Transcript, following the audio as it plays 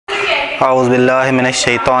अऊज़ु बिल्लाहि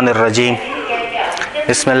मिनश्शैतानिर्रजीम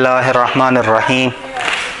बिस्मिल्लाहिर्रहमानिर्रहीम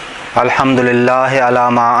अल्हम्दुलिल्लाहि अला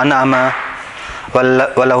मा अनअमा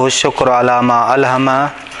वलहुश्शुक्रु अला मा अलहमा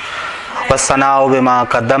वस्सनाउ बिमा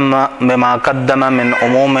क़द्दम मिन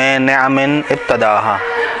उमूमि निअमिन इब्तदाहा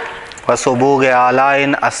वसुबूग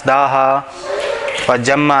आलाइन अस्दाहा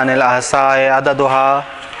वजम्मानिल अहसाए अददुहा।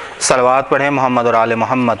 सलवात पढ़ें मोहम्मद और आले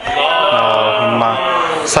मोहम्मद। अल्लाहुम्मा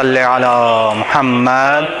सल्लि अला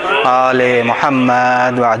मुहम्मद आले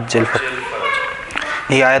मोहम्मद वअज्जिल।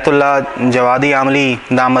 ये आयतुल्लाह जवादी आमली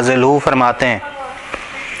दामज़िलहू फरमाते हैं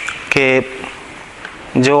कि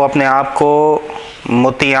जो अपने आप को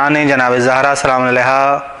मुतियान जनाब ज़हरा सलाम अलैहा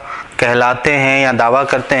कहलाते हैं या दावा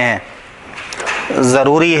करते हैं,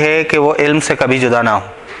 ज़रूरी है कि वो इल्म से कभी जुदा ना हो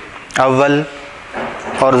अव्वल,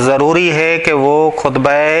 और ज़रूरी है कि वो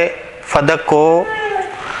खुतबा फ़दक को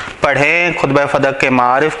पढ़ें, खुतबा फ़दक के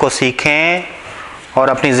मारिफ़ को सीखें और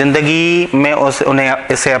अपनी ज़िंदगी में उन्हें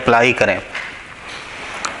इसे अप्लाई करें,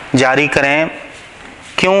 जारी करें।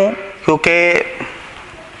 क्यों? क्योंकि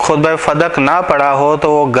खुतबा फ़दक ना पढ़ा हो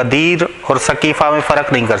तो वो गदीर और सकीफ़ा में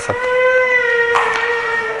फ़र्क नहीं कर सकता।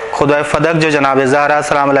 खुतबा फ़दक जो जनाब ज़हरा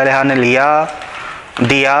सलाम अलैहा ने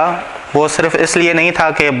दिया वो सिर्फ़ इसलिए नहीं था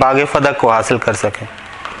कि बाग़ फ़दक को हासिल कर सकें,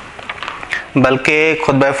 बल्कि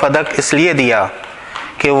खुतबा फ़दक इसलिए दिया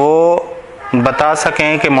कि वो बता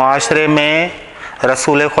सकें कि मुआशरे में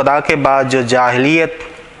रसूल खुदा के बाद जो जाहिलियत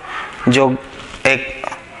जो एक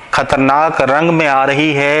ख़तरनाक रंग में आ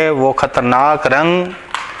रही है, वो ख़तरनाक रंग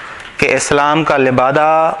कि इस्लाम का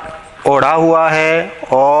लिबादा ओढ़ा हुआ है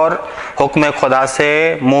और हुक्म खुदा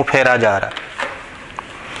से मुँह फेरा जा रहा है,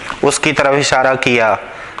 उसकी तरफ इशारा किया।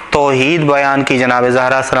 तौहीद बयान की जनाब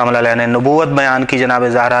ज़हरा सलाम अलैहा ने, नबूवत बयान की जनाब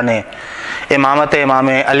ज़हरा ने, इमामत इमाम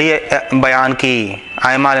अली बयान की,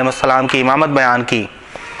 आइमा अलैहिस्सलाम की इमामत बयान की।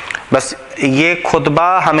 बस ये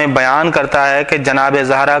खुतबा हमें बयान करता है कि जनाब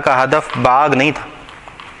ज़हरा का हदफ बाग नहीं था,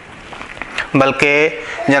 बल्कि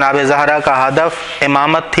जनाब ज़हरा का हदफ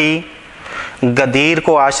इमामत थी। गदीर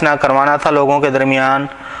को आशना करवाना था लोगों के दरमियान।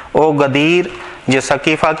 वो गदीर जो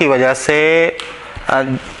सकीफ़ा की वजह से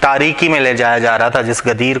तारीकी में ले जाया जा रहा था, जिस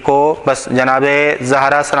गदीर को, बस जनाब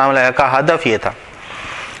ज़हरा सलाम अलैहा का हदफ ये था।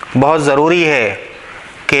 बहुत ज़रूरी है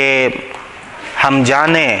कि हम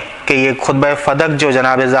जानें कि ये खुतबा फ़दक जो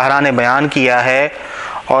जनाब ज़हरा ने बयान किया है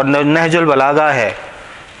और नहजुल बलागा है,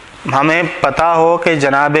 हमें पता हो कि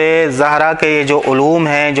जनाब ज़हरा के ये जो उलूम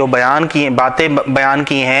हैं, जो बातें बयान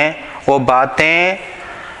की हैं, वो बातें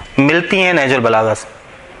मिलती हैं नहजुल बलागा से।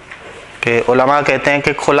 कि उलमा कहते हैं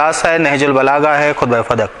कि खुलासा नहजुल बलागा है खुतबा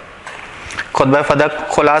फ़दक, खुतबा फ़दक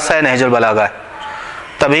खुलासा नहजुल बलागा है।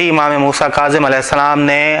 तभी इमाम मूसा काज़िम अलैहिस्सलाम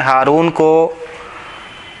ने हारून को,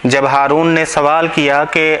 जब हारून ने सवाल किया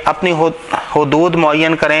कि अपनी हुदूद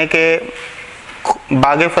मुअय्यन करें कि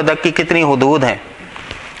बाग़ फ़दक की कितनी हुदूद हैं,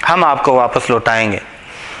 हम आपको वापस लौटाएंगे,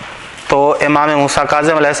 तो इमाम मूसा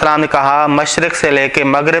काज़िम अलैहिस्सलाम ने कहा मशरिक़ से लेके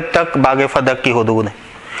मगरिब तक बाग़ फ़दक की हुदूद है,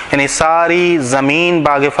 यानी सारी ज़मीन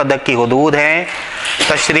बाग़ फ़दक की हुदूद हैं।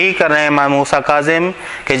 तशरीह कर रहे हैं इमाम मूसा काज़िम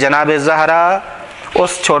कि जनाब ज़हरा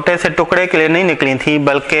उस छोटे से टुकड़े के लिए नहीं निकली थी,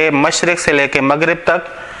 बल्कि मशरिक़ से लेके मगरिब तक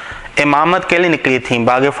इमामत के लिए निकली थी।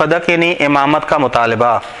 बाग़ फ़दक यानी इमामत का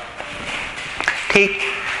मुतालबा। ठीक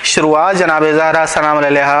शुरुआत जनाब ज़हरा सलाम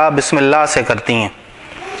अलैहा बिस्मिल्लाह से करती हैं।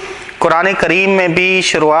 कुरान करीम में भी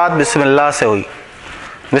शुरुआत बिस्मिल्लाह से हुई,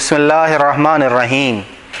 बिस्मिल्लाहिर्रहमानिर्रहीम।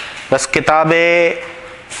 बस किताब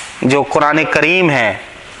जो कुरान करीम है,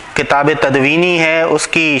 किताब तदवीनी है,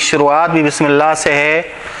 उसकी शुरुआत भी बिस्मिल्लाह से है,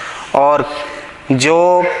 और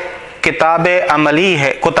जो किताब अमली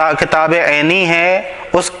है, किताब ऐनी है,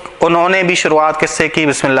 उन्होंने भी शुरुआत किससे की?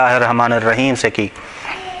 बिस्मिल्लाहिर्रहमानिर्रहीम से की।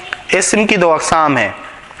 इसम की दो अक़साम हैं,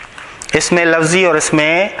 इसमें लफ्ज़ी और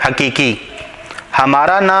इसमें हकीकी।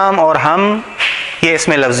 हमारा नाम और हम, ये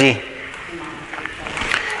इसमें लफ्ज़ी,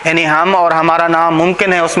 यानी हम और हमारा नाम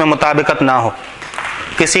मुमकिन है उसमें मुताबिकत ना हो।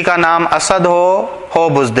 किसी का नाम असद हो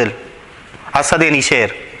बुज़दिल, असद यानी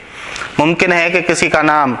शेर। मुमकिन है कि किसी का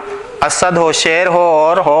नाम असद हो, शेर हो,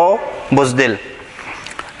 और हो बुज़दिल।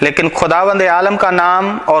 लेकिन खुदावंद आलम का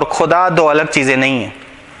नाम और खुदा दो अलग चीज़ें नहीं हैं।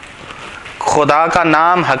 खुदा का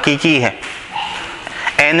नाम हकीकी है,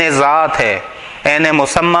 ऐन ज़ात है, ऐन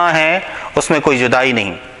मुसम्मा है, उसमें कोई जुदाई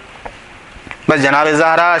नहीं। बस जनाब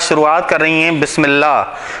ज़हरा शुरुआत कर रही हैं बिस्मिल्लाह,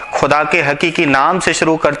 खुदा के हकीकी नाम से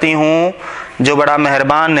शुरू करती हूँ जो बड़ा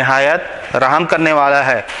मेहरबान नहायत रहम करने वाला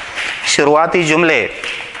है। शुरुआती जुमले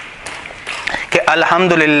कि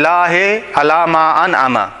अल्हम्दुलिल्लाह अला मा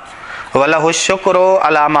अनअमा वलहुश्शुक्रु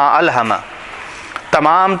अला मा अलहमा।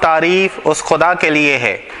 तमाम तारीफ़ उस खुदा के लिए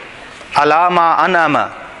है, अला मा अनअमा,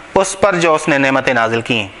 उस पर जो उसने नेमतें नाजिल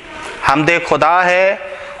की हैं। हमदे खुदा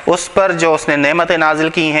है اس پر جو اس نے نعمتیں نازل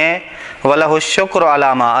کی ہیں، وَلَهُ الشُّكْرُ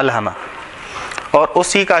عَلَىٰ مَا أَلْهَمَ، اور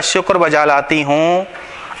اسی کا شکر بجا لاتی ہوں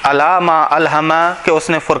عَلَىٰ مَا أَلْهَمَ کہ اس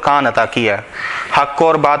نے فرقان عطا کیا ہے، حق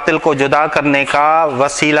اور باطل کو جدا کرنے کا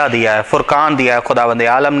وسیلہ دیا ہے، فرقان دیا ہے خداوند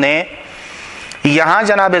عالم نے۔ یہاں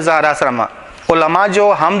جناب زہرا سلام علماء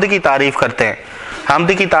جو حمد کی تعریف کرتے ہیں،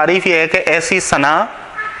 حمد کی تعریف یہ ہے کہ ایسی ثنا،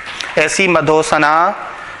 ایسی مدح و ثنا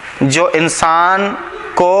جو انسان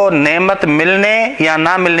کو نعمت ملنے یا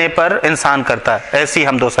نہ ملنے پر انسان کرتا ہے، ایسی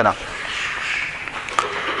حمد و ثنا۔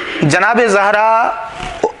 جناب زہرا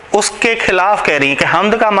اس کے خلاف کہہ رہی ہیں کہ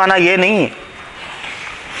حمد کا معنی یہ نہیں ہے،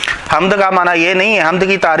 حمد کا معنی یہ نہیں ہے، حمد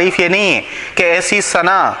کی تعریف یہ نہیں ہے کہ ایسی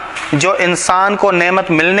ثنا جو انسان کو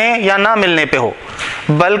نعمت ملنے یا نہ ملنے پہ ہو،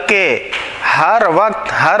 بلکہ ہر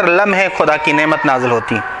وقت ہر لمحے خدا کی نعمت نازل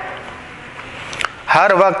ہوتی،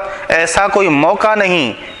 ہر وقت ایسا کوئی موقع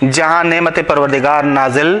نہیں جہاں نعمت پروردگار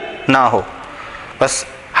نازل نہ ہو۔ بس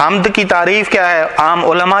حمد کی تعریف کیا ہے؟ عام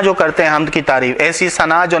علماء جو کرتے ہیں حمد کی تعریف، ایسی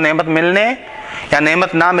ثنا جو نعمت ملنے یا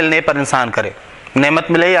نعمت نہ ملنے پر انسان کرے، نعمت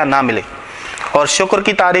ملے یا نہ ملے۔ اور شکر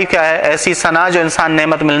کی تعریف کیا ہے؟ ایسی ثنا جو انسان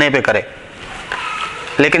نعمت ملنے پہ کرے۔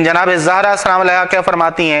 لیکن جناب زہرا السلام علیہ کیا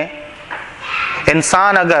فرماتی ہیں؟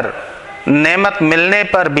 انسان اگر نعمت ملنے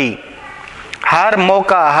پر بھی ہر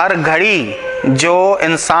موقع ہر گھڑی جو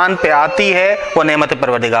انسان پہ آتی ہے وہ نعمت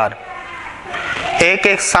پروردگار، ایک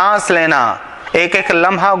ایک سانس لینا، ایک ایک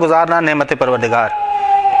لمحہ گزارنا نعمت پروردگار۔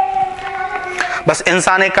 بس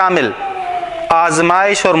انسان کامل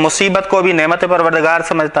آزمائش اور مصیبت کو بھی نعمت پروردگار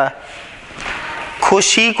سمجھتا ہے،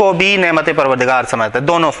 خوشی کو بھی نعمت پروردگار سمجھتا ہے،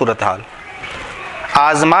 دونوں صورتحال۔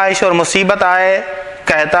 آزمائش اور مصیبت آئے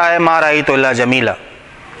کہتا ہے ما رأیت الا جمیلا،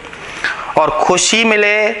 اور خوشی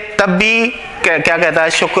ملے تب بھی کیا کہتا ہے؟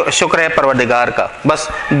 شکر ہے پروردگار کا۔ بس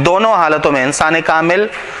دونوں حالتوں میں انسان کامل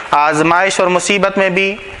آزمائش اور مصیبت میں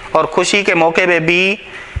بھی اور خوشی کے موقع پہ بھی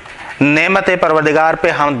نعمت پروردگار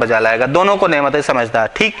پہ حمد بجا لائے گا، دونوں کو نعمتیں سمجھتا ہے۔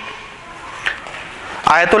 ٹھیک،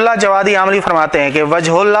 آیت اللہ جوادی عاملی فرماتے ہیں کہ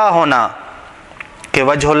وجہ اللہ ہونا، کہ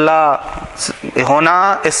وجہ اللہ ہونا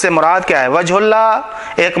اس سے مراد کیا ہے؟ وجہ اللہ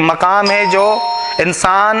ایک مقام ہے جو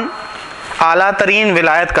انسان اعلیٰ ترین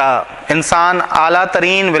ولایت کا، انسان اعلیٰ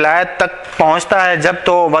ترین ولایت تک پہنچتا ہے جب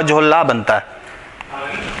تو وجہ اللہ بنتا ہے،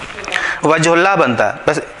 وجہ اللہ بنتا ہے۔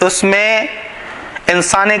 بس اس میں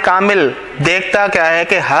انسان کامل دیکھتا کیا ہے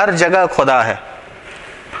کہ ہر جگہ خدا ہے،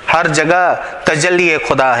 ہر جگہ تجلی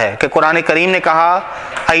خدا ہے، کہ قرآن کریم نے کہا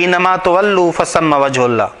اینما تولوا فثم وجہ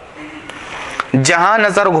اللہ، جہاں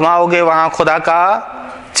نظر گھماؤ گے وہاں خدا کا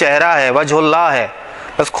چہرہ ہے، وجہ اللہ ہے۔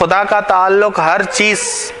 بس خدا کا تعلق ہر چیز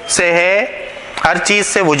سے ہے، ہر چیز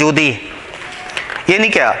سے وجودی ہے، یہ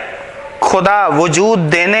نہیں کیا خدا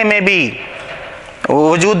وجود دینے میں بھی،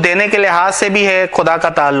 وجود دینے کے لحاظ سے بھی ہے خدا کا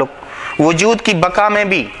تعلق، وجود کی بقا میں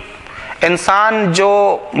بھی۔ انسان جو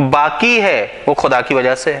باقی ہے وہ خدا کی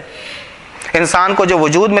وجہ سے ہے، انسان کو جو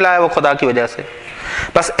وجود ملا ہے وہ خدا کی وجہ سے۔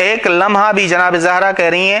 بس ایک لمحہ بھی، جناب زہرا کہہ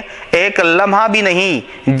رہی ہیں، ایک لمحہ بھی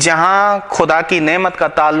نہیں جہاں خدا کی نعمت کا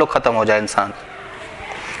تعلق ختم ہو جائے انسان،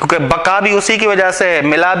 کیونکہ بقا بھی اسی کی وجہ سے ہے،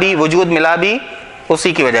 ملا بھی، وجود ملا بھی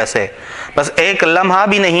اسی کی وجہ سے۔ بس ایک لمحہ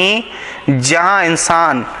بھی نہیں جہاں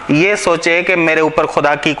انسان یہ سوچے کہ میرے اوپر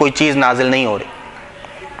خدا کی کوئی چیز نازل نہیں ہو رہی۔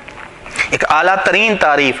 ایک اعلیٰ ترین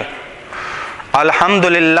تعریف ہے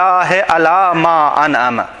الحمدللہ علی ما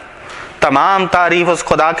انعم، تمام تعریف اس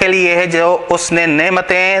خدا کے لیے ہے جو اس نے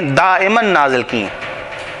نعمتیں دائماً نازل کی ہیں،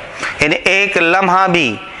 یعنی ایک لمحہ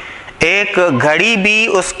بھی، ایک گھڑی بھی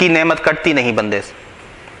اس کی نعمت کٹتی نہیں بندے سے۔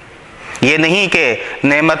 یہ نہیں کہ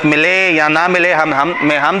نعمت ملے یا نہ ملے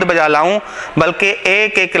میں حمد بجا لاؤں، بلکہ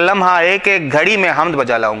ایک ایک لمحہ ایک ایک گھڑی میں حمد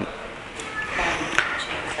بجا لاؤں۔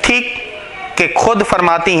 ٹھیک کہ خود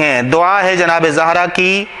فرماتی ہیں، دعا ہے جناب زہرا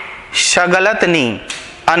کی، شغلتنی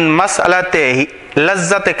ان مسئلت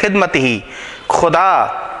لذت خدمت ہی، خدا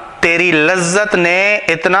تیری لذت نے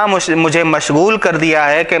اتنا مجھے مشغول کر دیا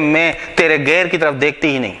ہے کہ میں تیرے غیر کی طرف دیکھتی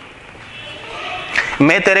ہی نہیں،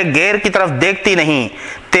 میں تیرے غیر کی طرف دیکھتی نہیں۔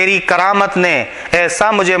 تیری کرامت نے ایسا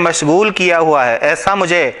مجھے مشغول کیا ہوا ہے، ایسا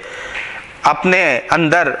مجھے اپنے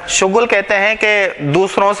اندر، شغل کہتے ہیں کہ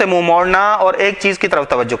دوسروں سے منہ موڑنا اور ایک چیز کی طرف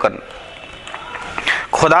توجہ کرنا۔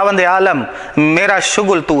 خداوند عالم میرا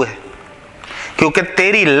شغل تو ہے، کیونکہ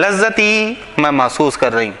تیری لذت ہی میں محسوس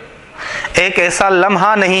کر رہی ہوں۔ ایک ایسا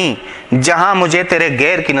لمحہ نہیں جہاں مجھے تیرے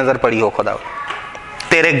غیر کی نظر پڑی ہو خدا،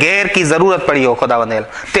 تیرے غیر کی ضرورت پڑی ہو خداوند عالم،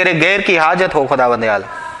 تیرے غیر کی حاجت ہو خداوند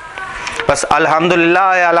عالم۔ بس الحمدللہ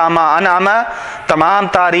علی ما انعم، تمام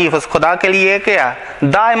تعریف اس خدا کے لیے کیا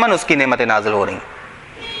دائماً اس کی نعمتیں نازل ہو رہی ہیں۔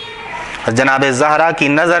 جناب زہرا کی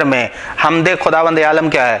نظر میں حمد خداوند عالم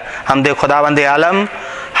کیا ہے؟ حمد خداوند عالم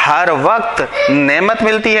ہر وقت نعمت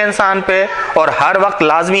ملتی ہے انسان پہ، اور ہر وقت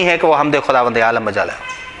لازمی ہے کہ وہ حمد خداوند عالم بجا لائے.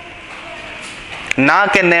 نہ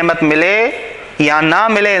کہ نعمت ملے یا نہ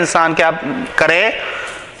ملے انسان کیا کرے،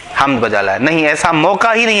 حمد بجا لائے. نہیں، ایسا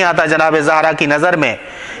موقع ہی نہیں آتا جناب زہرا کی نظر میں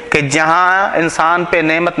کہ جہاں انسان پہ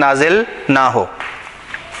نعمت نازل نہ ہو.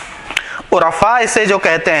 عرفاء اسے جو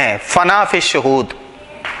کہتے ہیں فنا فی الشہود،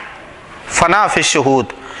 فنا فی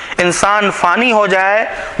الشہود، انسان فانی ہو جائے،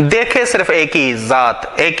 دیکھے صرف ایک ہی ذات،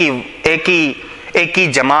 ایک ہی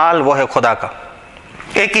جمال، وہ ہے خدا کا،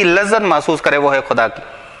 ایک ہی لذت محسوس کرے، وہ ہے خدا کی.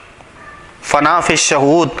 فنا فی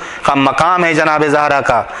الشہود کا مقام ہے جناب زہرا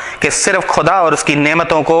کا کہ صرف خدا اور اس کی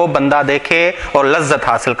نعمتوں کو بندہ دیکھے اور لذت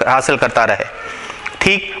حاصل کرتا رہے.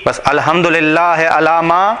 ٹھیک، بس الحمدللہ علی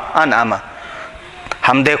ما انعم،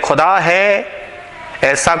 حمد خدا ہے.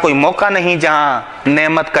 ایسا کوئی موقع نہیں جہاں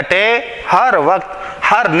نعمت کٹے، ہر وقت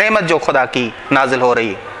ہر نعمت جو خدا کی نازل ہو رہی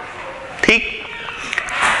ہے. ٹھیک،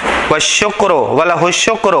 والشکر وَلَهُ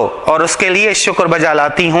الشکر، اور اس کے لیے شکر بجا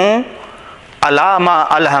لاتی ہوں، علی ما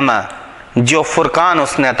الہم، جو فرقان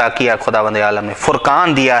اس نے عطا کیا. خداوند عالم نے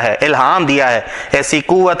فرقان دیا ہے، الہام دیا ہے، ایسی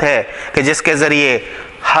قوت ہے کہ جس کے ذریعے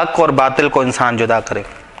حق اور باطل کو انسان جدا کرے،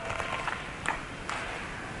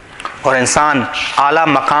 اور انسان اعلیٰ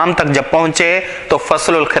مقام تک جب پہنچے تو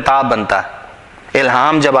فصل الخطاب بنتا ہے.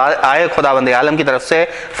 الہام جب آئے خداوند عالم کی طرف سے،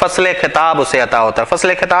 فصل خطاب اسے عطا ہوتا ہے.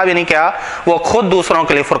 فصل خطاب یعنی کیا؟ وہ خود دوسروں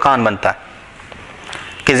کے لیے فرقان بنتا ہے.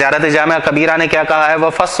 کہ زیارت جامعہ کبیرہ نے کیا کہا ہے؟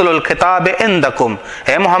 وَفَصْلُ الْخِطَابِ عِنْدَكُمْ،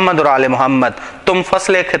 اے محمد اور آل محمد تم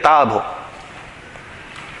فصل خطاب ہو.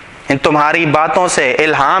 ان تمہاری باتوں سے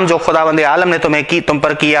الہام جو خداوند عالم نے تم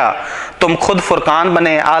پر کیا، تم خود فرقان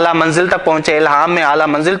بنے، اعلیٰ منزل تک پہنچے، الہام میں اعلیٰ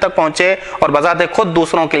منزل تک پہنچے، اور بذات خود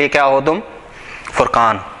دوسروں کے لیے کیا ہو تم؟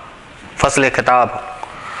 فرقان، فصل خطاب.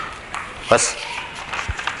 بس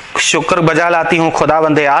شکر بجا لاتی ہوں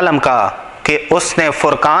خداوند عالم کا کہ اس نے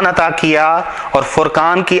فرقان عطا کیا، اور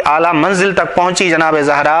فرقان کی اعلیٰ منزل تک پہنچی جناب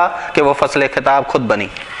زہرا کہ وہ فصل خطاب خود بنی.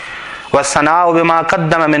 وَالثَّنَاءُ بِمَا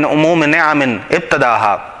قَدَّمَ مِنْ عُمُومِ نِعَمٍ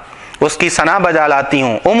ابتداها، اس کی ثنا بجا لاتی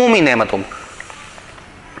ہوں عمومی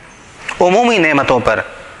نعمتوں پر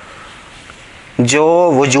جو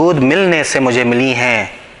وجود ملنے سے مجھے ملی ہیں،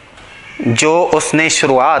 جو اس نے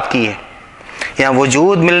شروعات کی ہے. یہاں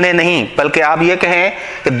وجود ملنے نہیں، بلکہ آپ یہ کہیں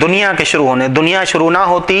کہ دنیا کے شروع ہونے، دنیا شروع نہ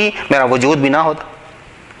ہوتی میرا وجود بھی نہ ہوتا.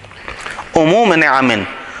 عموم نعم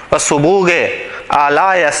وسبوغ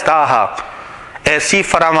آلاء استاہا، ایسی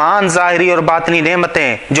فراوان ظاہری اور باطنی نعمتیں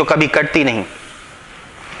جو کبھی کٹتی نہیں،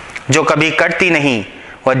 جو کبھی کٹتی نہیں.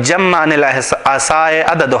 وَجَمَّ عَنِ الْآسَاءِ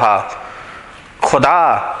عَدَدُهَا، خدا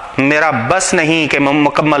میرا بس نہیں کہ میں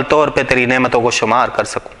مکمل طور پہ تیری نعمتوں کو شمار کر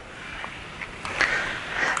سکوں،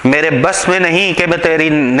 میرے بس میں نہیں کہ میں تیری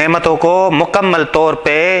نعمتوں کو مکمل طور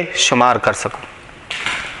پہ شمار کر سکوں.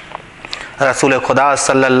 رسول خدا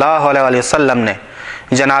صلی اللہ علیہ وسلم نے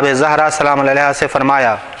جناب زہرا سلام علیہ سے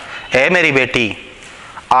فرمایا، اے میری بیٹی،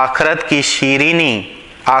 آخرت کی شیرینی،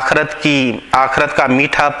 آخرت کا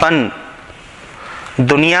میٹھا پن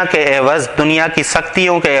دنیا کے عوض، دنیا کی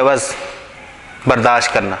سختیوں کے عوض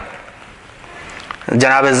برداشت کرنا.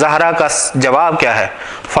 جناب زہرا کا جواب کیا ہے؟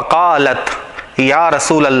 فقالت یا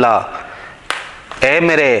رسول اللہ، اے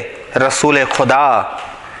میرے رسول خدا،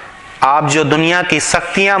 آپ جو دنیا کی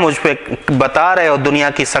سختیاں مجھ پہ بتا رہے ہو، دنیا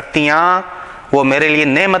کی سختیاں وہ میرے لیے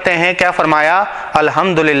نعمتیں ہیں. کیا فرمایا؟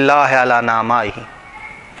 الحمدللہ علی نعمائہ.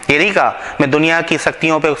 یہ نہیں کہا میں دنیا کی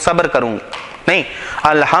سختیوں پہ صبر کروں گی، نہیں،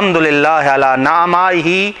 الحمدللہ علی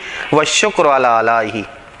نعمائہ والشکر علی آلائہ.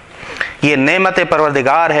 یہ نعمت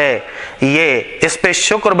پروردگار ہے، یہ اس پہ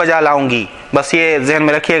شکر بجا لاؤں گی. بس یہ ذہن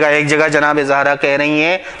میں رکھیے گا، ایک جگہ جناب زہرا کہہ رہی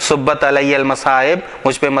ہیں صبت علی المصائب،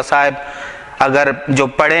 مجھ پہ مصائب اگر جو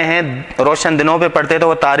پڑے ہیں روشن دنوں پہ پڑھتے تو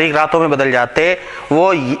وہ تاریک راتوں میں بدل جاتے.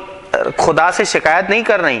 وہ خدا سے شکایت نہیں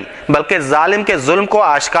کر رہی، بلکہ ظالم کے ظلم کو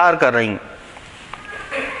آشکار کر رہی،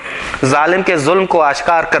 ظالم کے ظلم کو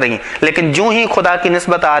آشکار کر رہی ہیں. لیکن جو ہی خدا کی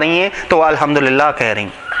نسبت آ رہی ہیں تو وہ الحمدللہ کہہ رہی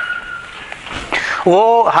ہیں،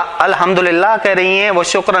 وہ الحمدللہ کہہ رہی ہیں، وہ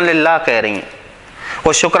شکرن للہ کہہ رہی ہیں،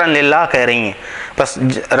 وہ شکرن للہ کہہ رہی ہیں. بس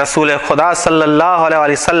رسول خدا صلی اللہ علیہ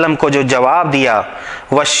وسلم کو جو جواب دیا،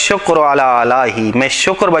 والشکر علی آلائہ، میں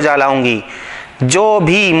شکر بجا لاؤں گی جو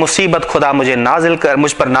بھی مصیبت خدا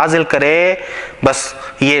مجھ پر نازل کرے. بس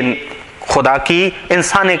یہ خدا کی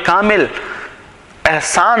انسان کامل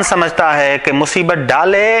احسان سمجھتا ہے کہ مصیبت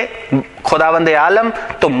ڈالے خداوند عالم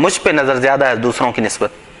تو مجھ پہ نظر زیادہ ہے دوسروں کی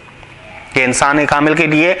نسبت. کہ انسان کامل کے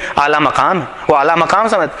لیے اعلیٰ مقام ہے، وہ اعلیٰ مقام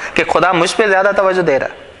سمجھ کہ خدا مجھ پہ زیادہ توجہ دے رہا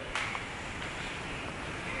ہے.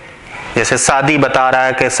 جیسے سعدی بتا رہا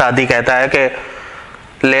ہے کہ سعدی کہتا ہے کہ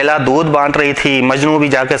لیلا دودھ بانٹ رہی تھی، مجنوں بھی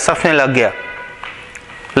جا کے صف میں لگ گیا،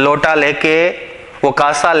 لوٹا لے کے وہ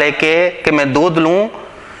کاسا لے کے کہ میں دودھ لوں،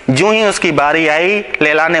 جو ہی اس کی باری آئی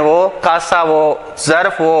لیلا نے وہ کاسا، وہ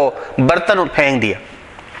ظرف، وہ برتن پھینک دیا۔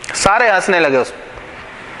 سارے ہنسنے لگے، اس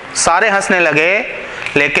سارے ہنسنے لگے،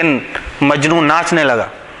 لیکن مجنون ناچنے لگا۔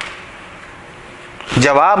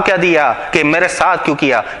 جواب کیا دیا کہ میرے ساتھ کیوں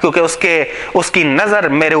کیا؟ کیونکہ اس کی نظر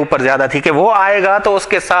میرے اوپر زیادہ تھی کہ وہ آئے گا تو اس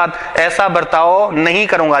کے ساتھ ایسا برتاؤ نہیں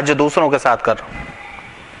کروں گا جو دوسروں کے ساتھ کر رہا ہوں۔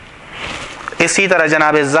 اسی طرح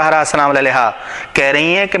جناب زہرا سلام علیہ کہہ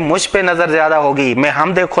رہی ہیں کہ مجھ پہ نظر زیادہ ہوگی، میں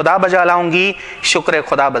حمد خدا بجا لاؤں گی، شکر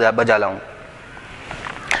خدا بجا لاؤں گی،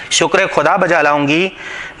 شکر خدا بجا لاؤں گی۔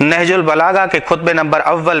 نہج البلاغہ کے خطبے نمبر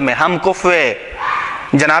اول میں ہم کفوے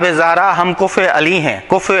جناب زہرا ہم کفوے علی ہیں،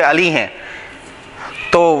 کفوے علی ہیں،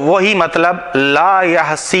 تو وہی مطلب لا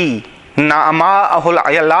یحسی نعماءہ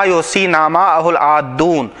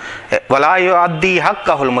العادون ولا یعدی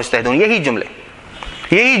حقہ المجتہدون،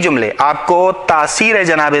 یہی جملے آپ کو تاثیر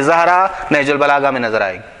جناب زہرا نہج البلاغہ میں نظر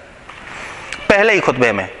آئے گی۔ پہلے ہی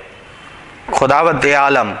خطبے میں خداوند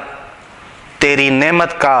عالم تیری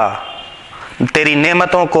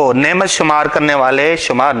نعمتوں کو نعمت شمار کرنے والے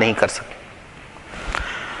شمار نہیں کر سکتے،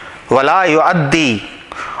 ولا یعدی،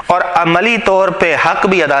 اور عملی طور پہ حق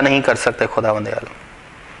بھی ادا نہیں کر سکتے۔ خداوند عالم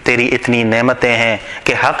تیری اتنی نعمتیں ہیں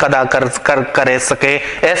کہ حق ادا کر سکے،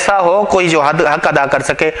 ایسا ہو کوئی جو حق ادا کر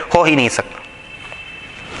سکے، ہو ہی نہیں سکتا۔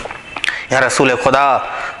 یا رسول خدا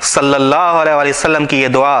صلی اللہ علیہ وسلم کی یہ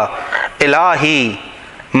دعا، الہی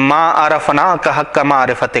ما عرفناک حق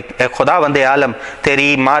معرفتک، اے خداوند عالم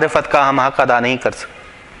تیری معرفت کا ہم حق ادا نہیں کر سکتے۔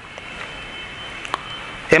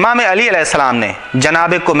 امام علی علیہ السلام نے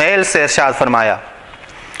جناب کمیل سے ارشاد فرمایا،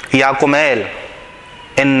 یا کمیل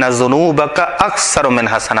ان ذنوبک اکثر من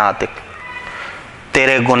حسناتک،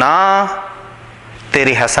 تیرے گناہ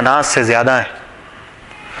تیری حسنات سے زیادہ ہیں۔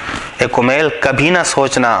 اے کمیل کبھی نہ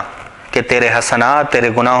سوچنا کہ تیرے حسنات تیرے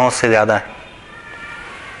گناہوں سے زیادہ ہیں،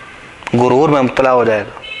 غرور میں مبتلا ہو جائے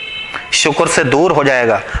گا، شکر سے دور ہو جائے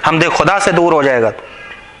گا، حمد خدا سے دور ہو جائے گا۔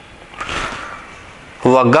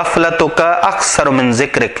 وَغَفْلَتُكَ أَكْثَرُ مِن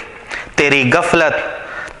ذِكْرِكَ، تیری غفلت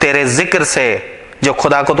تیرے ذکر سے، جو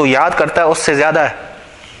خدا کو تو یاد کرتا ہے، اس سے زیادہ ہے۔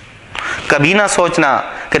 کبھی نہ سوچنا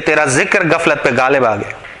کہ تیرا ذکر غفلت پہ غالب آ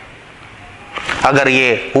گیا۔ اگر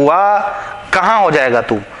یہ ہوا کہاں ہو جائے گا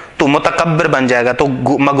تو متکبر بن جائے گا، تو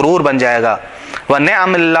مغرور بن جائے گا۔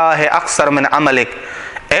 وَنِعْمِ اللَّهِ أَكْثَرُ مِنْ عَمَلِكَ،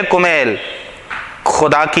 اے کمیل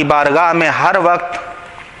خدا کی بارگاہ میں ہر وقت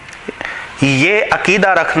یہ عقیدہ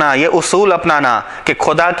رکھنا، یہ اصول اپنانا کہ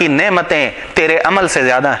خدا کی نعمتیں تیرے عمل سے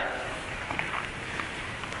زیادہ ہیں،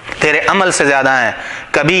 تیرے عمل سے زیادہ ہیں۔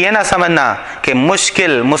 کبھی یہ نہ سمجھنا کہ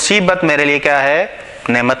مشکل مصیبت میرے لیے کیا ہے،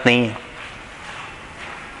 نعمت نہیں ہے،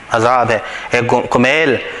 عذاب ہے۔ اے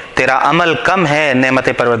کمیل تیرا عمل کم ہے، نعمت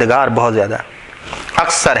پروردگار بہت زیادہ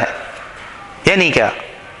اکثر ہے۔ یعنی کیا؟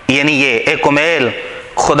 یعنی یہ اے کمیل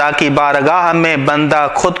خدا کی بارگاہ میں بندہ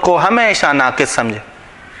خود کو ہمیشہ ناقص سمجھے،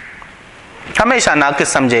 ہمیشہ ناقص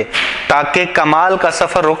سمجھے، تاکہ کمال کا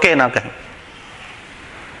سفر رکے نہ کہیں۔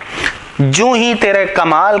 جو ہی تیرے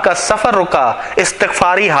کمال کا سفر رکا،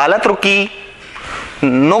 استغفاری حالت رکی،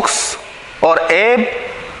 نقص اور عیب،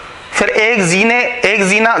 پھر ایک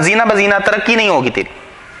زینہ بزینہ ترقی نہیں ہوگی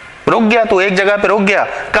تیری، رک گیا تو ایک جگہ پہ رک گیا،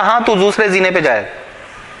 کہاں تو دوسرے زینے پہ جائے۔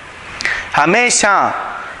 ہمیشہ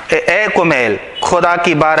اے کمیل خدا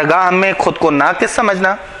کی بارگاہ میں خود کو ناقص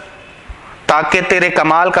سمجھنا، تاکہ تیرے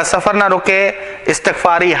کمال کا سفر نہ رکے،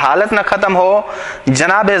 استغفاری حالت نہ ختم ہو۔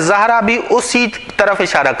 جناب زہرا بھی اسی طرف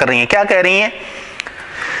اشارہ کر رہی ہیں، کیا کہہ رہی ہیں؟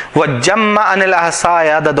 وَجَمَّ عَنِ الْأَحْصَاءِ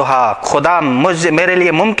عَدَدُهَا، خدا میرے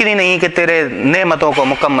لیے ممکن ہی نہیں کہ تیرے نعمتوں کو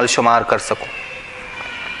مکمل شمار کر سکوں،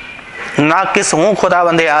 ناقص ہوں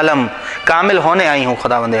خداوند عالم، کامل ہونے آئی ہوں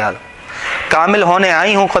خداوند عالم، کامل ہونے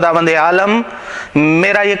آئی ہوں خداوند عالم،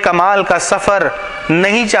 میرا یہ کمال کا سفر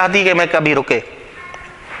نہیں چاہتی کہ میں کبھی رکے،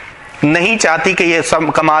 نہیں چاہتی کہ یہ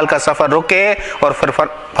کمال کا سفر رکے۔ اور پھر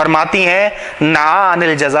فرماتی ہیں نعا عن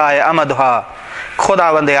الجزاء امدھا،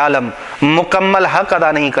 خداوند عالم مکمل حق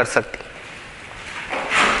ادا نہیں کر سکتی،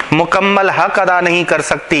 مکمل حق ادا نہیں کر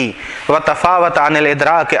سکتی۔ وتفاوت عن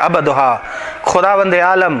الادراک ابدھا، خداوند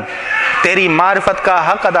عالم تیری معرفت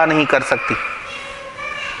کا حق ادا نہیں کر سکتی۔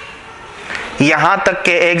 یہاں تک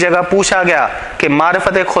کہ ایک جگہ پوچھا گیا کہ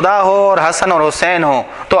معرفت خدا ہو اور حسن اور حسین ہو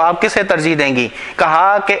تو آپ کسے ترجیح دیں گی؟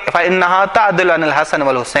 کہا کہ فَإِنَّهَا تَعْدِلُ عَنِ الْحَسَنِ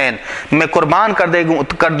وَالْحُسَيْنِ، میں قربان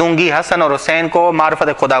کر دوں گی حسن اور حسین کو،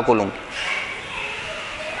 معرفت خدا کو لوں گی۔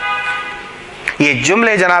 یہ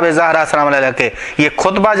جملے جناب زہرا سلام علیہ کے، یہ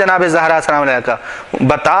خطبہ جناب زہرا سلام علیہ کا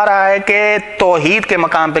بتا رہا ہے کہ توحید کے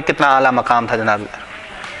مقام پہ کتنا اعلیٰ مقام تھا جناب۔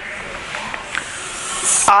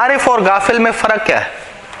 عارف اور غافل میں فرق کیا ہے؟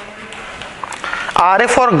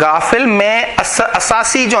 عارف اور غافل میں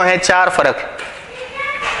اساسی جو ہیں چار فرق ہیں۔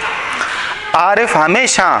 عارف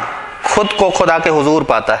ہمیشہ خود کو خدا کے حضور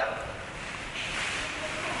پاتا ہے،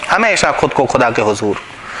 ہمیشہ خود کو خدا کے حضور،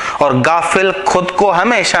 اور غافل خود کو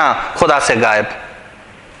ہمیشہ خدا سے غائب۔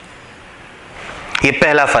 یہ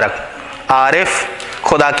پہلا فرق، عارف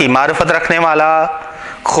خدا کی معرفت رکھنے والا،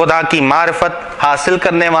 خدا کی معرفت حاصل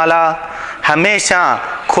کرنے والا ہمیشہ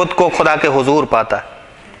خود کو خدا کے حضور پاتا ہے،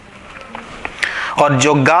 اور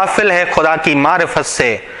جو غافل ہے خدا کی معرفت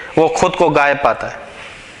سے وہ خود کو غائب پاتا ہے،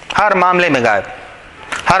 ہر معاملے میں غائب،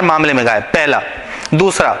 ہر معاملے میں غائب، پہلا۔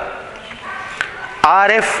 دوسرا،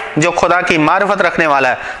 عارف جو خدا کی معرفت رکھنے والا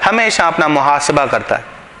ہے ہمیشہ اپنا محاسبہ کرتا ہے،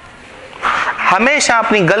 ہمیشہ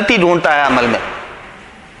اپنی غلطی ڈھونڈتا ہے عمل میں،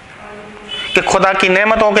 کہ خدا کی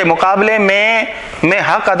نعمتوں کے مقابلے میں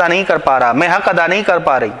حق ادا نہیں کر پا رہا، میں حق ادا نہیں کر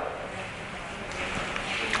پا رہی،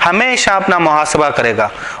 ہمیشہ اپنا محاسبہ کرے گا،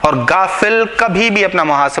 اور غافل کبھی بھی اپنا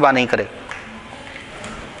محاسبہ نہیں کرے۔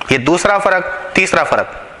 یہ دوسرا فرق۔ تیسرا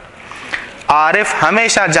فرق، عارف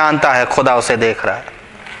ہمیشہ جانتا ہے خدا اسے دیکھ رہا ہے،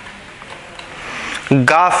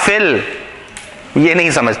 غافل یہ نہیں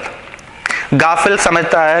سمجھتا، غافل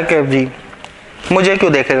سمجھتا ہے کہ جی مجھے کیوں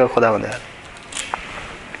دیکھے گا خدا بندہ،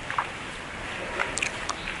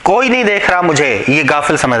 کوئی نہیں دیکھ رہا مجھے، یہ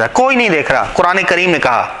غافل سمجھتا ہے، کوئی نہیں دیکھ رہا۔ قرآن کریم نے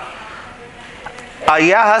کہا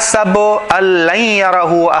اَيَحْسَبُ أَن لَّن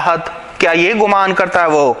يَرَهُ أَحَدٌ، کیا یہ گمان کرتا ہے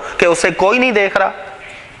وہ کہ اسے کوئی نہیں دیکھ رہا؟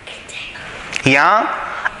 یا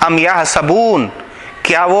ام یحسبون،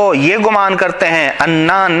 کیا وہ یہ گمان کرتے ہیں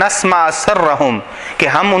انا نسمع سرہم، کہ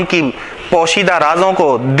ہم ان کی پوشیدہ رازوں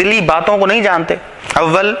کو، دلی باتوں کو نہیں جانتے،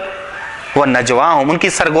 اول وہ نجواہم، ان کی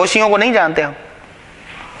سرگوشیوں کو نہیں جانتے ہم۔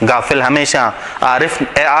 غافل ہمیشہ،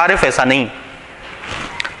 عارف ایسا نہیں۔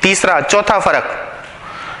 تیسرا، چوتھا فرق،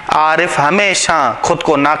 عارف ہمیشہ خود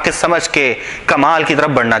کو ناقص سمجھ کے کمال کی طرف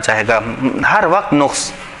بڑھنا چاہے گا، ہر وقت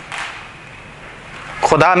نقص،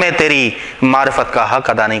 خدا میں تیری معرفت کا حق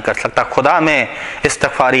ادا نہیں کر سکتا، خدا میں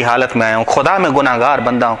استغفاری حالت میں آیا ہوں، خدا میں گناہ گار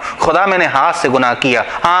بندہ ہوں، خدا میں نے ہاتھ سے گناہ کیا،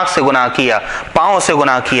 آنکھ سے گناہ کیا، پاؤں سے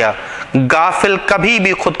گناہ کیا۔ غافل کبھی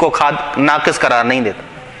بھی خود کو ناقص قرار نہیں دیتا،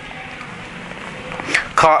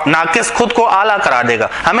 ناقص خود کو اعلیٰ قرار دے گا،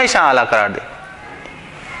 ہمیشہ اعلیٰ قرار دے گا۔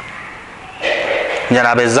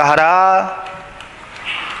 جناب زہرا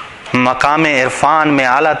مقام عرفان میں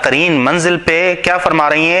اعلیٰ ترین منزل پہ کیا فرما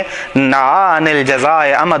رہی ہیں؟ نعا عن الجزاء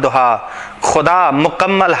امدھا، خدا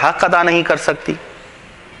مکمل حق ادا نہیں کر سکتی۔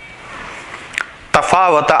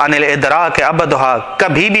 تفاوت عن الادراک ابدھا،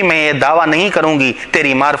 کبھی بھی میں یہ دعویٰ نہیں کروں گی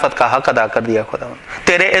تیری معرفت کا حق ادا کر دیا خدا،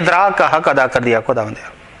 تیرے ادراک کا حق ادا کر دیا خدا۔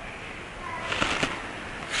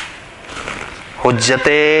 حجت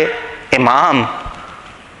امام،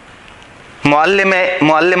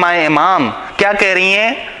 معلمہ امام کیا کہہ رہی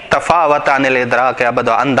ہیں؟ تفاوت عن الادراک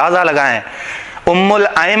ابدا، اندازہ لگائیں۔ ام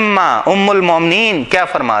الائمہ، ام المومنین کیا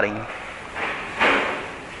فرما رہی ہیں؟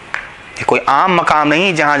 یہ کوئی عام مقام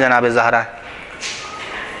نہیں جہاں جناب زہرا ہے۔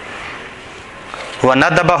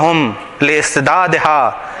 وندبہم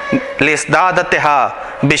لاستدادتها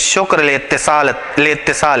بالشکر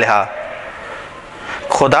لاتصالها،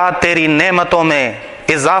 خدا تیری نعمتوں میں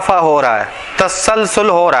اضافہ ہو رہا ہے، تسلسل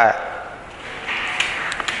ہو رہا ہے۔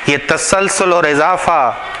 یہ تسلسل اور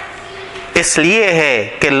اضافہ اس لیے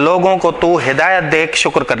ہے کہ لوگوں کو تو ہدایت دے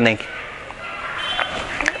شکر کرنے کی،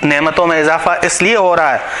 نعمتوں میں اضافہ اس لیے ہو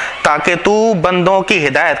رہا ہے تاکہ تو بندوں کی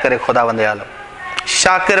ہدایت کرے، خدا بند عالم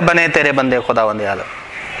شاکر بنے تیرے بندے خدا بند عالم۔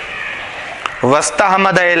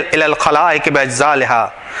 وَاسْتَحْمَدَ إِلَى الْخَلَائِقِ بِأَجْزَالِهَا،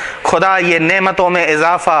 خدا یہ نعمتوں میں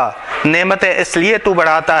اضافہ، نعمتیں اس لیے تو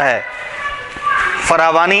بڑھاتا ہے،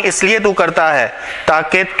 فراوانی اس لیے تو کرتا ہے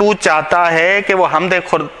تاکہ تو چاہتا ہے کہ وہ حمد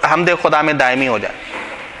خدا میں دائمی ہو جائے،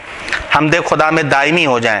 حمد خدا میں دائمی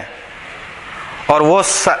ہو جائیں، اور وہ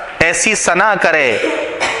ایسی ثنا کرے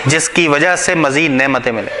جس کی وجہ سے مزید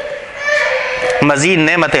نعمتیں ملیں، مزید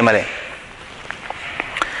نعمتیں ملیں۔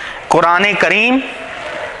 قرآن کریم،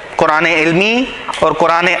 قرآن علمی اور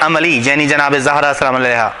قرآن عملی، یعنی جناب زہرا سلام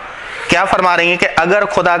علیہا کیا فرما رہی ہیں کہ اگر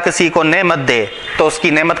خدا کسی کو نعمت دے تو اس کی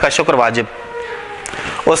نعمت کا شکر واجب،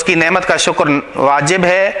 اس کی نعمت کا شکر واجب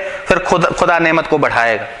ہے، پھر خدا نعمت کو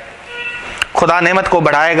بڑھائے گا، خدا نعمت کو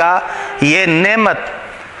بڑھائے گا۔ یہ نعمت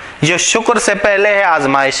جو شکر سے پہلے ہے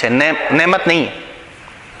آزمائش ہے، نعمت نہیں ہے،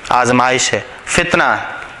 آزمائش ہے، فتنہ ہے۔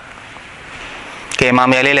 کہ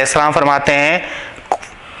امام علیہ السلام فرماتے ہیں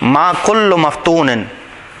ما کل مفتون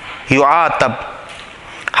یعاتب،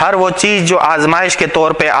 ہر وہ چیز جو آزمائش کے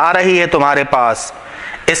طور پہ آ رہی ہے تمہارے پاس،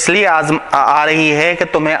 اس لیے آ رہی ہے کہ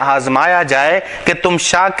تمہیں آزمایا جائے کہ تم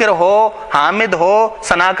شاکر ہو، حامد ہو،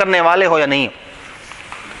 ثنا کرنے والے ہو یا نہیں،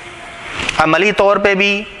 عملی طور پہ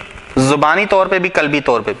بھی، زبانی طور پہ بھی، قلبی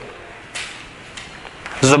طور پہ بھی،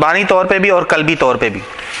 زبانی طور پہ بھی اور قلبی طور پہ بھی۔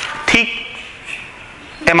 ٹھیک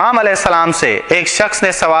امام علیہ السلام سے ایک شخص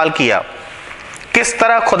نے سوال کیا کس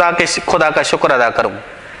طرح خدا کا شکر ادا کروں،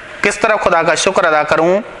 کس طرح خدا کا شکر ادا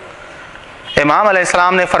کروں؟ امام علیہ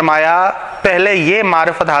السلام نے فرمایا پہلے یہ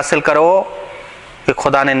معرفت حاصل کرو کہ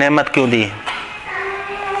خدا نے نعمت کیوں دی ہے،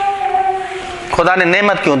 خدا نے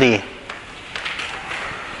نعمت کیوں دی ہے،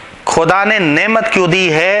 خدا نے نعمت کیوں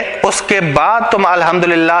دی ہے، اس کے بعد تم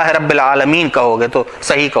الحمدللہ رب العالمین کہو گے تو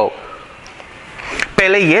صحیح کہو۔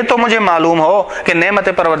 پہلے یہ تو مجھے معلوم ہو کہ نعمت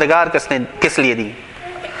پروردگار کس لیے دی۔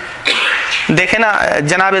 دیکھیں نا،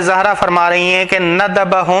 جناب زہرا فرما رہی ہیں کہ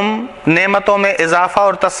ندبہم، نعمتوں میں اضافہ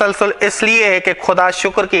اور تسلسل اس لیے ہے کہ خدا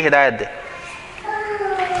شکر کی ہدایت دے۔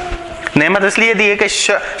 نعمت اس لیے دی ہے کہ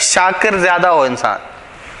شاکر زیادہ ہو انسان۔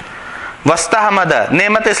 وستحمد،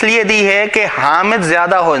 نعمت اس لیے دی ہے کہ حامد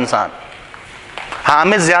زیادہ ہو انسان،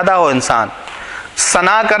 حامد زیادہ ہو انسان،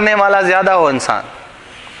 ثنا کرنے والا زیادہ ہو انسان،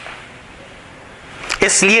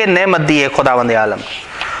 اس لیے نعمت دی ہے خداوند عالم۔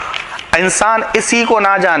 انسان اسی کو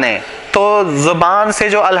نہ جانے تو زبان سے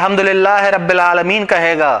جو الحمدللہ رب العالمین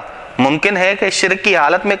کہے گا، ممکن ہے کہ شرک کی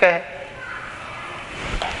حالت میں کہے،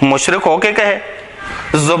 مشرک ہو کے کہے۔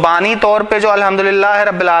 زبانی طور پہ جو الحمدللہ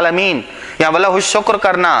رب العالمین یا وَلَهُ الشکر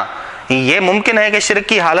کرنا، یہ ممکن ہے کہ شرک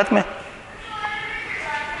کی حالت میں۔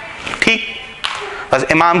 ٹھیک، بس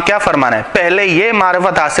امام کیا فرمانا ہے؟ پہلے یہ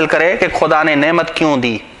معرفت حاصل کرے کہ خدا نے نعمت کیوں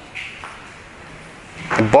دی۔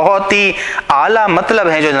 بہت ہی اعلیٰ مطلب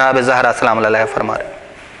ہے جو جناب زہرا سلام اللہ علیہ فرما رہے ہیں۔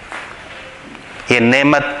 یہ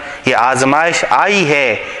نعمت، یہ آزمائش آئی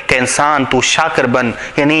ہے کہ انسان تو شاکر بن،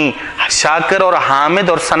 یعنی شاکر اور حامد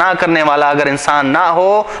اور ثنا کرنے والا اگر انسان نہ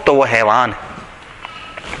ہو تو وہ حیوان ہے،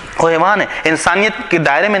 وہ حیوان ہے، انسانیت کے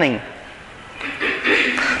دائرے میں نہیں۔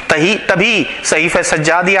 تبھی صحیفہ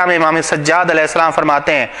سجادیہ میں امام سجاد علیہ السلام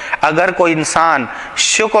فرماتے ہیں اگر کوئی انسان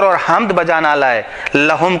شکر اور حمد بجا نہ لائے،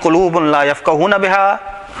 لہم قلوب لا یفقہون بہا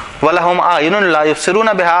وَلَهُمْ أَعْیُنٌ لَا يُبْصِرُونَ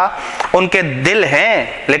بِهَا، ان کے دل ہیں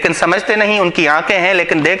لیکن سمجھتے نہیں، ان کی آنکھیں ہیں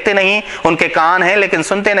لیکن دیکھتے نہیں، ان کے کان ہیں لیکن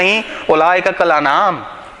سنتے نہیں، اولئک کالانعام،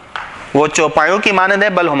 وہ چوپایوں کی مانند ہے،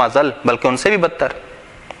 بل ہم اضل، بلکہ ان سے بھی بدتر۔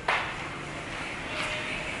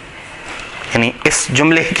 یعنی اس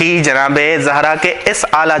جملے کی، جناب زہرا کے اس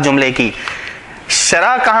اعلیٰ جملے کی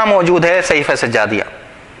شرح کہاں موجود ہے؟ صحیفہ سجادیہ۔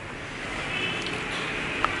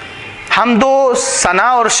 حمد و ثنا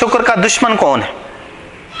اور شکر کا دشمن کون ہے؟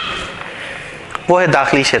 وہ ہے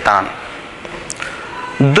داخلی شیطان۔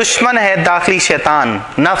 دشمن ہے داخلی شیطان،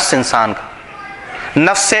 نفس انسان کا،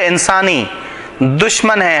 نفس انسانی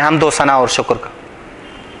دشمن ہے حمد و ثنا اور شکر کا۔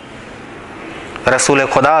 رسول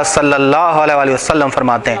خدا صلی اللہ علیہ وسلم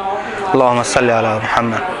فرماتے ہیں اللہم صلی علی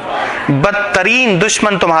محمد، بدترین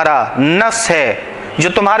دشمن تمہارا نفس ہے جو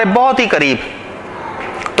تمہارے بہت ہی قریب،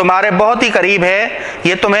 تمہارے بہت ہی قریب ہے،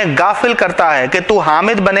 یہ تمہیں غافل کرتا ہے کہ تو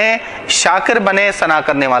حامد بنے، شاکر بنے، ثنا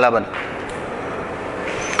کرنے والا بنے،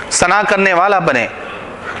 ثنا کرنے والا بنے۔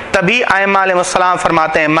 تبھی ائمہ علیہ السلام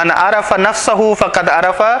فرماتے ہیں من عرف نفسہ فقد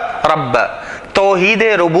عرف رب، توحید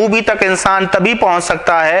ربوبی تک انسان تبھی پہنچ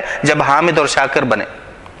سکتا ہے جب حامد اور شاکر بنے،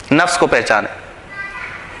 نفس کو پہچانے،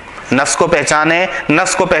 نفس کو پہچانے،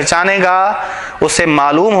 نفس کو پہچانے گا، اسے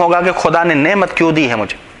معلوم ہوگا کہ خدا نے نعمت کیوں دی ہے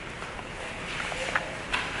مجھے۔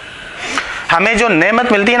 ہمیں جو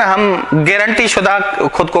نعمت ملتی ہے نا، ہم گارنٹی شدہ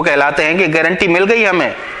خود کو کہلاتے ہیں کہ گارنٹی مل گئی ہمیں،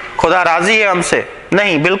 خدا راضی ہے ہم سے۔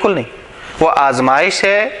 نہیں، بالکل نہیں، وہ آزمائش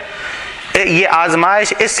ہے۔ یہ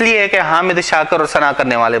آزمائش اس لیے ہے کہ حامد شاکر اور ثنا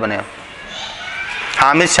کرنے والے بنے،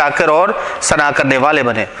 حامد شاکر اور ثنا کرنے والے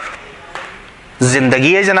بنے۔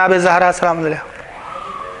 زندگی ہے جناب زہرا سلام علیہ۔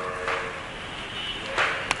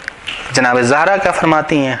 جناب زہرا کیا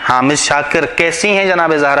فرماتی ہیں؟ حامد شاکر کیسی ہیں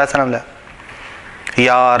جناب زہرا سلام علیہ؟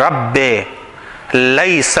 یا رب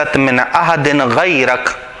لیست من احد غیرک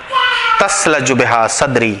تسلج بہا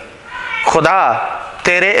صدری، خدا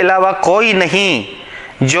تیرے علاوہ کوئی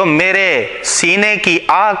نہیں جو میرے سینے کی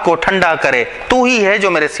آگ کو ٹھنڈا کرے، تو ہی ہے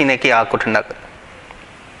جو میرے سینے کی آگ کو ٹھنڈا کرے۔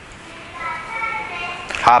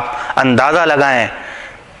 آپ اندازہ لگائیں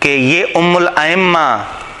کہ یہ ام الائمہ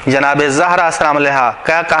جناب زہرا سلام علیہ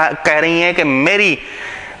کیا کہہ رہی ہیں کہ میری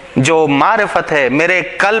جو معرفت ہے، میرے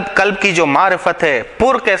قلب کی جو معرفت ہے،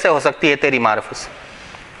 پر کیسے ہو سکتی ہے تیری معرفت سے؟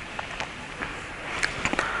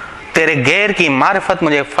 تیرے غیر کی معرفت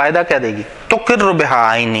مجھے فائدہ کیا دے گی؟ تقر بہا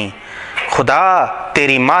عینی، خدا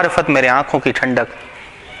تیری معرفت میرے آنکھوں کی ٹھنڈک،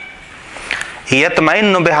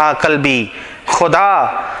 یطمئن بہا قلبی، خدا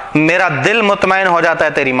میرا دل مطمئن ہو جاتا ہے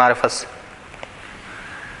تیری معرفت سے،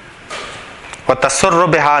 وتسر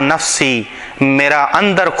بہا نفسی، میرا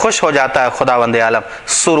اندر خوش ہو جاتا ہے خداوند عالم،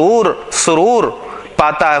 سرور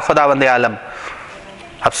پاتا ہے خداوند عالم۔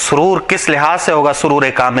 اب سرور کس لحاظ سے ہوگا؟ سرور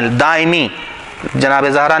کامل، دائمی، جناب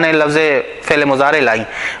زہرا نے لفظ فعل مضارع لائی،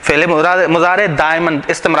 فعل مضارع دائماً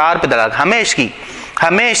استمرار پہ دلالت،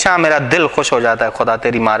 ہمیشہ میرا دل خوش ہو جاتا ہے خدا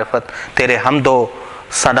تیری معرفت، تیرے حمد و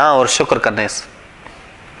ثنا اور شکر کرنے سے۔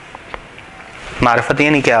 معرفت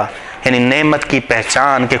یعنی کیا؟ یعنی نعمت کی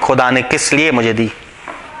پہچان کہ خدا نے کس لیے مجھے دی،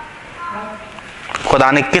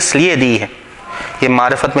 خدا نے کس لیے دی ہے۔ یہ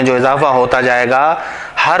معرفت میں جو اضافہ ہوتا جائے گا،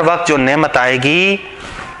 ہر وقت جو نعمت آئے گی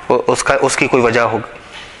اس کی کوئی وجہ ہوگی۔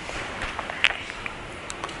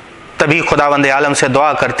 تبھی خداوند عالم سے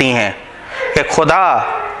دعا کرتی ہیں کہ خدا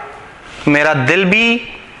میرا دل بھی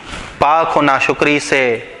پاک ہو ناشکری سے،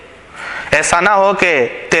 ایسا نہ ہو کہ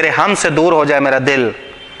تیرے ہم سے دور ہو جائے میرا دل،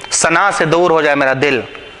 ثنا سے دور ہو جائے میرا دل۔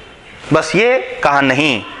 بس یہ کہا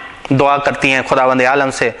نہیں، دعا کرتی ہیں خداوند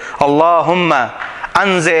عالم سے، اللہم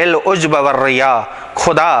انزع العجب والریا،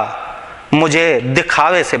 خدا مجھے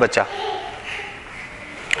دکھاوے سے بچا،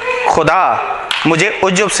 خدا مجھے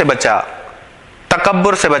عجب سے بچا،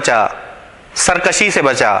 تکبر سے بچا، سرکشی سے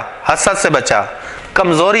بچا، حسد سے بچا،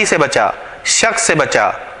 کمزوری سے بچا، شک سے بچا،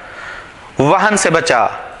 وہن سے بچا،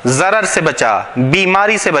 ضرر سے بچا،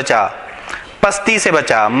 بیماری سے بچا، پستی سے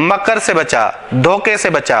بچا، مکر سے بچا، دھوکے سے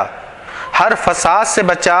بچا، ہر فساد سے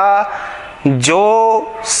بچا جو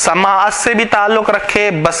سماعت سے بھی تعلق رکھے،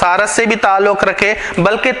 بصارت سے بھی تعلق رکھے،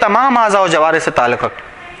 بلکہ تمام اعضاء و جوارح سے تعلق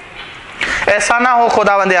رکھے۔ ایسا نہ ہو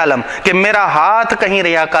خداوند عالم کہ میرا ہاتھ کہیں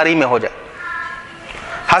ریاکاری میں ہو جائے،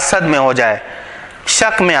 حسد میں ہو جائے،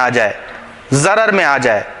 شک میں آ جائے، ضرر میں آ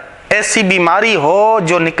جائے، ایسی بیماری ہو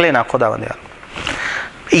جو نکلے نہ خداوند عالم۔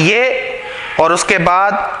 یہ اور اس کے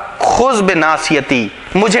بعد خذ بناصیتی،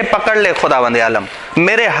 مجھے پکڑ لے خداوند عالم،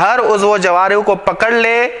 میرے ہر عضو و جوارح کو پکڑ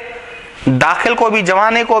لے، داخل کو بھی،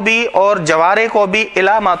 جوانے کو بھی اور جوارح کو بھی،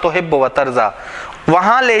 الی ما تحب و ترضی،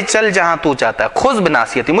 وہاں لے چل جہاں تو چاہتا ہے۔ خذ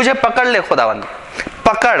بناصیتی، مجھے پکڑ لے خداوند،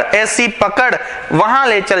 پکڑ، ایسی پکڑ، وہاں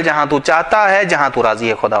لے چل جہاں تو چاہتا ہے، جہاں تو راضی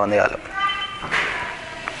ہے خداوند عالم۔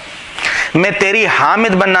 میں تیری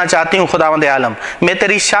حامد بننا چاہتی ہوں خداوند عالم، میں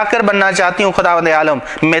تیری شاکر بننا چاہتی ہوں خداوند عالم،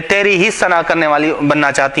 میں تیری ہی ثنا کرنے والی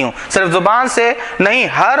بننا چاہتی ہوں، صرف زبان سے نہیں،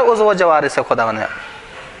 ہر عضو و جوارح سے خداوند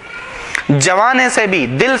عالم، جوانے سے بھی،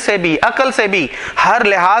 دل سے بھی، عقل سے بھی، ہر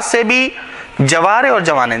لحاظ سے بھی، جوارح اور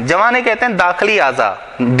جوانے، جوانے کہتے ہیں داخلی اعضاء،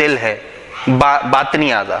 دل ہے،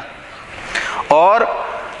 باطنی اعضاء، اور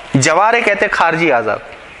جوارح کہتے ہیں خارجی اعضاء،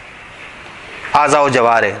 اعضاء و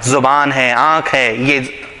جوارح، زبان ہے، آنکھ ہے، یہ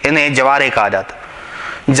انہیں جوارح کہا جاتا۔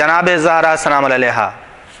 جناب زہرا سلام علیہا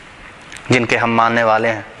جن کے ہم ماننے والے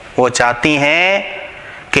ہیں، وہ چاہتی ہیں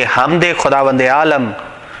کہ حمد خداوند عالم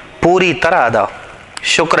پوری طرح ادا ہو،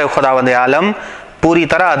 شکر خداوند عالم پوری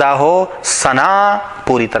طرح ادا ہو، ثنا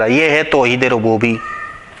پوری طرح۔ یہ ہے توحید ربوبی،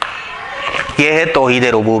 یہ ہے توحید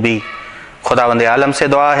ربوبی۔ خداوند عالم سے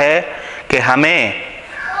دعا ہے کہ ہمیں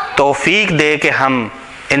توفیق دے کہ ہم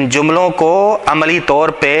ان جملوں کو عملی طور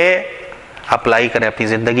پہ اپلائی کریں اپنی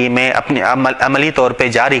زندگی میں، اپنی عملی طور پہ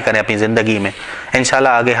جاری کریں اپنی زندگی میں۔ انشاءاللہ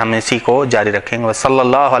آگے ہم اسی کو جاری رکھیں گے۔ صلی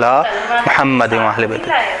اللہ علیہ محمد و اہل بیت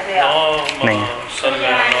نہیں